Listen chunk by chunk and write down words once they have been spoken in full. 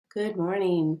Good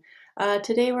morning.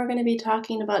 Today we're going to be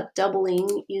talking about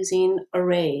doubling using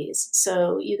arrays.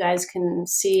 So you guys can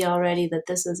see already that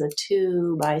this is a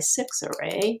 2 by 6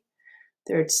 array.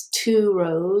 There's 2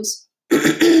 rows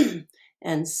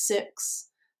and 6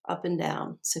 up and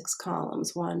down, 6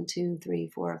 columns, 1, 2,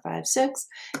 3, 4, 5, 6.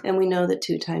 And we know that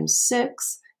 2 times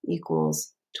 6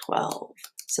 equals 12.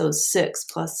 So 6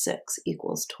 plus 6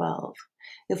 equals 12.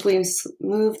 If we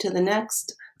move to the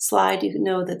next slide, you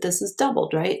know that this is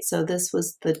doubled, right? So this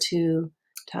was the 2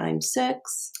 times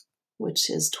 6, which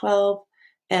is 12.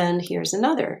 And here's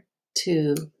another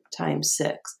 2 times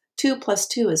 6. 2 plus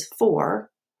 2 is 4.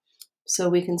 So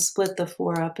we can split the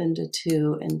 4 up into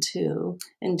 2 and 2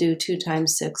 and do 2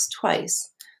 times 6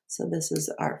 twice. So this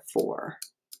is our 4.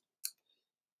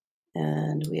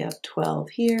 And we have 12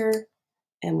 here,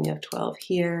 and we have 12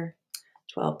 here.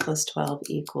 12 plus 12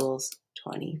 equals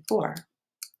 24.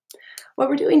 What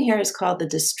we're doing here is called the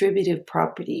distributive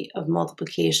property of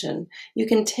multiplication. You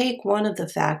can take one of the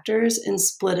factors and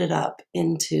split it up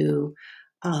into,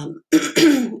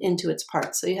 into its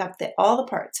parts. So you have to, all the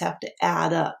parts have to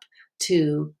add up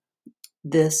to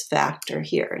this factor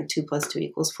here, and 2 plus 2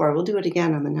 equals 4. We'll do it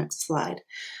again on the next slide.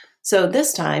 So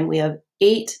this time we have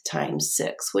 8 times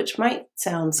 6, which might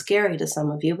sound scary to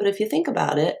some of you, but if you think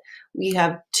about it, we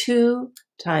have 2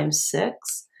 times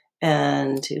 6,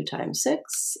 and 2 times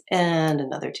 6, and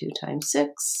another 2 times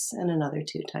 6, and another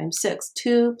 2 times 6.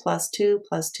 2 plus 2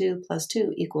 plus 2 plus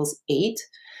 2 equals 8,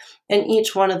 and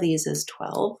each one of these is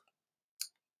 12,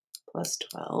 plus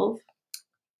 12,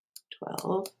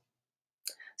 12.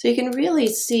 So you can really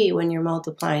see when you're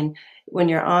multiplying, when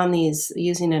you're on these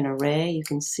using an array, you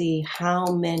can see how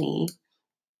many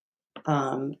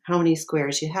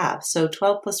squares you have. So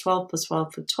 12 plus 12 plus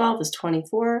 12 plus 12 is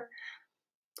 24,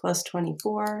 plus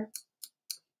 24.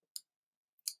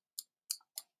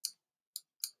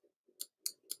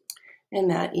 And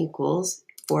that equals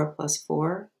 4 plus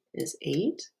 4 is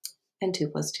 8, and 2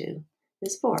 plus 2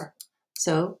 is 4.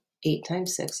 So 8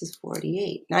 times 6 is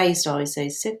 48. And I used to always say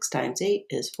 6 times 8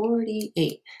 is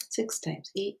 48. 6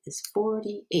 times 8 is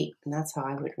 48, and that's how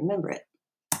I would remember it.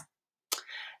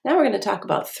 Now we're going to talk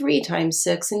about 3 times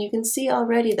 6, and you can see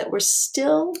already that we're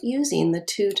still using the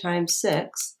 2 times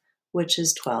 6, which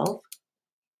is 12.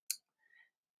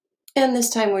 And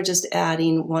this time we're just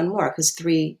adding one more, because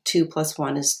 2 plus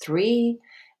 1 is 3,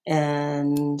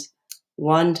 and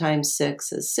 1 times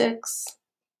 6 is 6.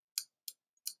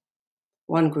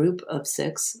 One group of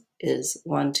 6 is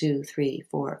 1, 2, 3,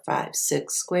 4, 5,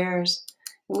 6 squares.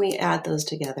 And we add those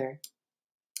together,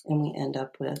 and we end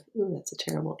up with, ooh, that's a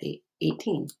terrible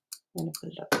 18. I'm going to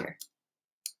put it up here.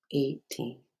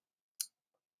 18.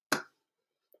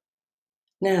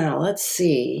 Now, let's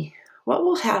see. What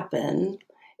will happen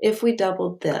if we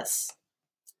doubled this?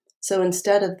 So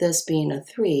instead of this being a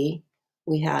 3,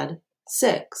 we had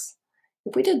 6.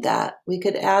 If we did that, we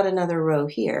could add another row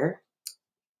here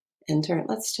and turn.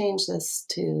 Let's change this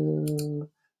to,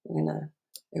 we're going to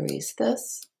erase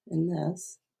this and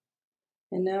this.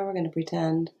 And now we're going to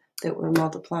pretend that we're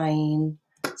multiplying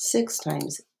 6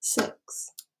 times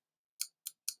 6.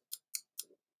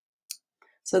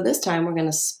 So this time we're going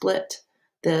to split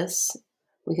this.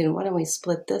 Why don't we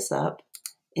split this up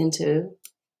into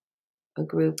a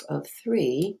group of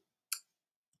 3,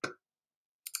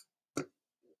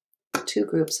 2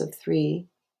 groups of 3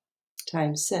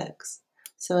 times 6.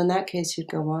 So in that case, you'd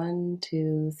go 1,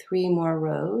 2, 3 more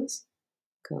rows,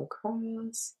 go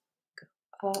across,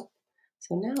 go up.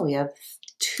 So now we have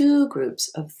 2 groups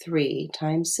of 3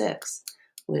 times 6,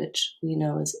 which we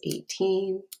know is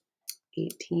 18,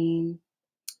 18,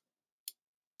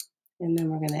 and then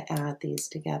we're going to add these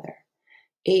together.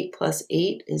 8 plus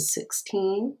 8 is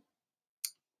 16.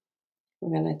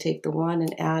 We're going to take the 1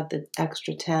 and add the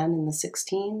extra 10 and the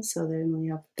 16, so then we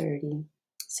have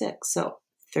 36. So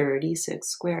 36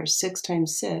 squares. 6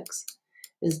 times 6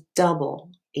 is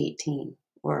double 18,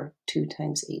 or 2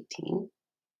 times 18,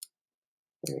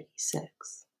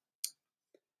 36.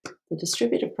 The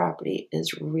distributive property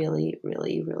is really,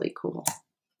 really, really cool.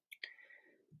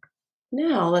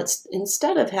 Now let's,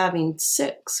 instead of having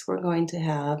 6, we're going to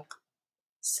have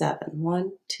 7.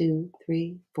 1, 2,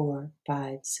 3, 4,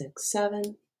 5, 6,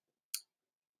 7.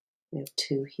 We have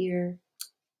 2 here.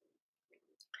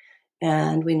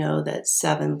 And we know that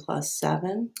 7 plus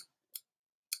 7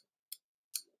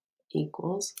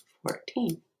 equals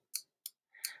 14.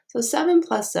 So 7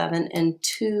 plus 7 and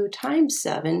 2 times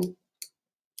 7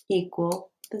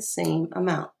 equal the same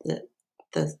amount.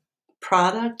 The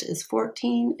product is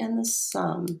 14 and the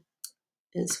sum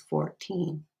is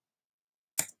 14.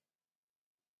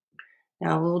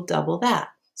 Now we'll double that.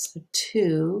 So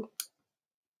 2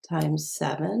 times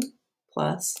 7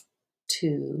 plus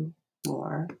 2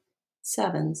 more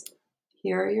 7s.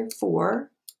 Here are your 4,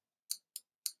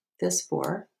 this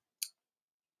 4,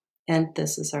 and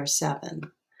this is our 7.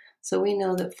 So we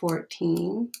know that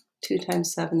 14, 2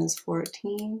 times 7 is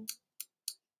 14,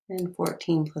 and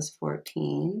 14 plus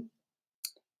 14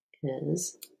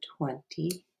 is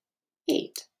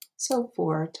 28. So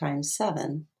 4 times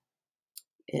 7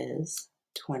 is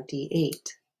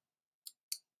 28.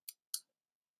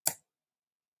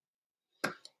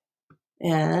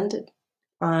 And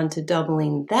on to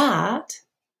doubling that.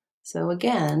 So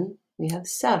again, we have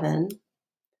 7.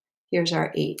 Here's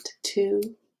our 8.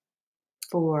 2,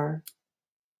 4,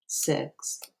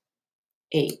 6,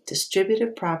 8.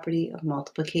 Distributive property of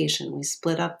multiplication. We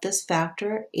split up this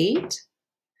factor 8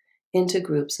 into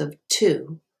groups of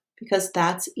 2 because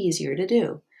that's easier to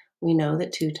do. We know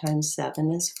that 2 times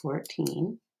 7 is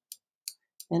 14.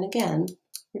 And again,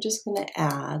 we're just going to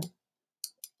add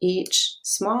each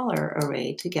smaller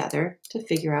array together to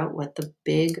figure out what the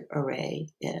big array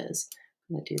is.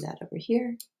 I'm going to do that over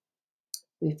here.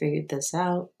 We figured this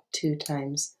out. 2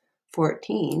 times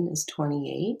 14 is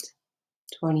 28.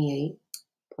 28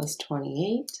 plus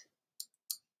 28.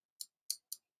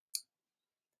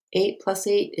 8 plus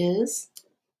 8 is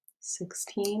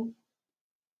 16.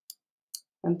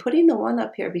 I'm putting the 1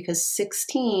 up here because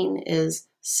 16 is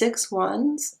 6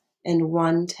 ones and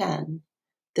 1 10.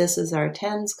 This is our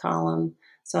tens column,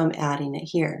 so I'm adding it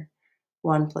here.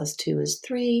 1 plus 2 is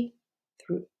 3.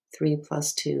 3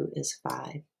 plus 2 is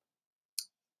 5.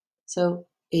 So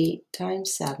 8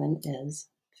 times 7 is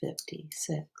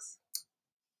 56.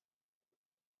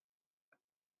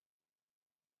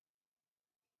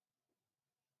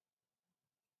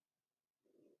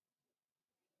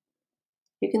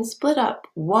 You can split up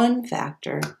one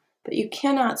factor, but you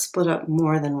cannot split up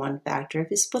more than one factor. If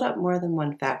you split up more than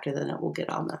one factor, then it will get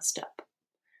all messed up.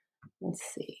 Let's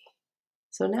see.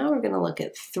 So now we're going to look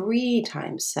at 3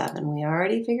 times 7. We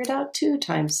already figured out 2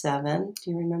 times 7. Do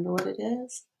you remember what it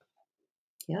is?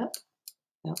 Yep,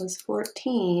 that was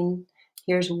 14.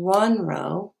 Here's one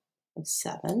row of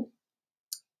 7.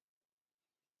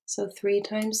 So 3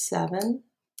 times 7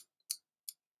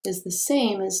 is the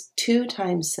same as 2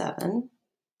 times 7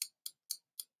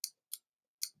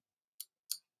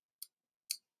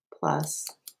 plus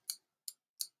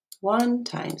 1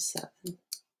 times 7.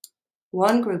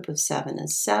 One group of 7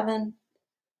 is 7.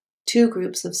 Two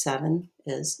groups of 7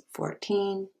 is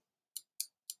 14.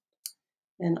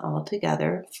 And all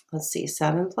together, let's see,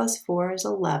 7 plus 4 is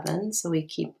 11. So we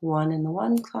keep 1 in the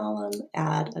 1 column,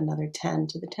 add another 10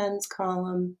 to the tens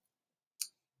column,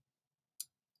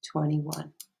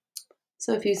 21.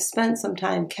 So if you spent some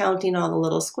time counting all the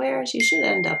little squares, you should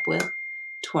end up with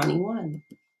 21.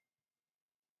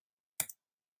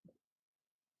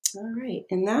 All right,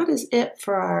 and that is it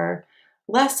for our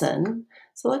lesson.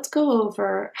 So let's go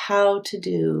over how to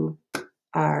do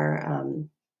our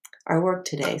work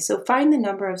today. So find the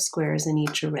number of squares in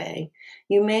each array.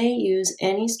 You may use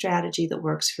any strategy that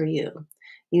works for you.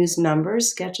 Use numbers,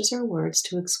 sketches, or words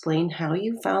to explain how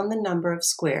you found the number of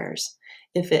squares.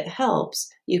 If it helps,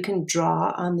 you can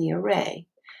draw on the array.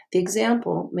 The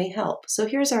example may help. So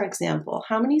here's our example.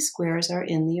 How many squares are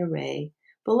in the array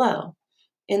below?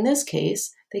 In this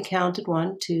case, they counted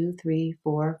 1, 2, 3,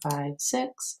 4, 5,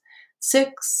 6.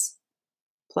 6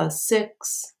 plus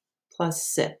 6 plus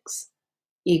 6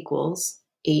 equals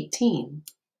 18.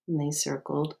 And they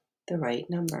circled the right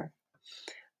number.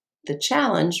 The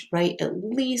challenge, write at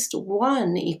least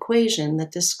one equation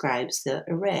that describes the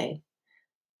array.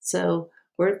 So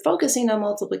we're focusing on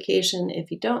multiplication.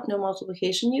 If you don't know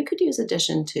multiplication, you could use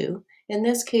addition too. In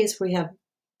this case, we have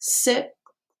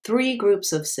 3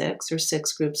 groups of 6 or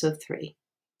 6 groups of 3.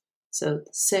 So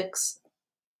 6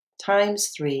 times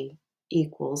 3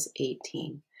 equals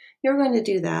 18. You're going to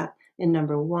do that in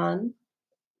number 1.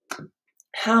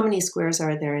 How many squares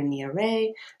are there in the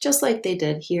array? Just like they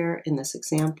did here in this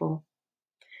example.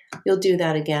 You'll do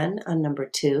that again on number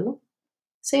 2.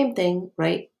 Same thing,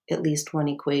 write at least one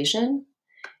equation,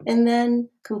 and then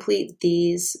complete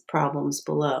these problems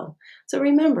below. So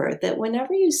remember that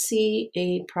whenever you see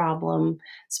a problem,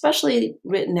 especially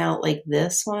written out like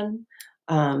this one,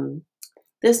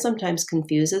 this sometimes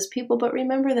confuses people, but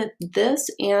remember that this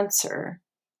answer,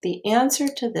 the answer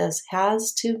to this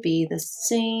has to be the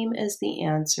same as the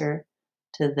answer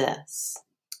to this.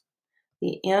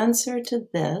 The answer to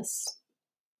this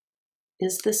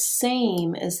is the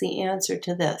same as the answer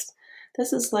to this.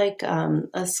 This is like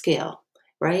a scale,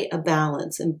 right? A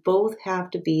balance, and both have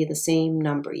to be the same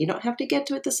number. You don't have to get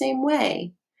to it the same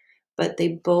way, but they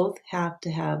both have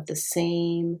to have the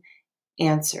same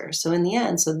answer. So in the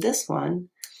end, so this one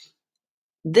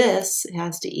This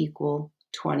has to equal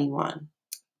 21.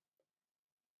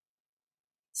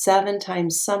 7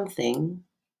 times something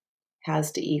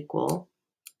has to equal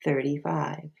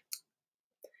 35.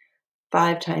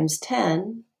 5 times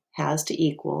 10 has to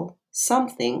equal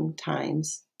something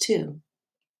times 2.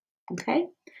 Okay,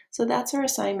 so that's our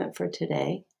assignment for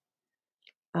today.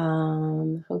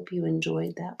 Hope you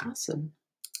enjoyed that lesson.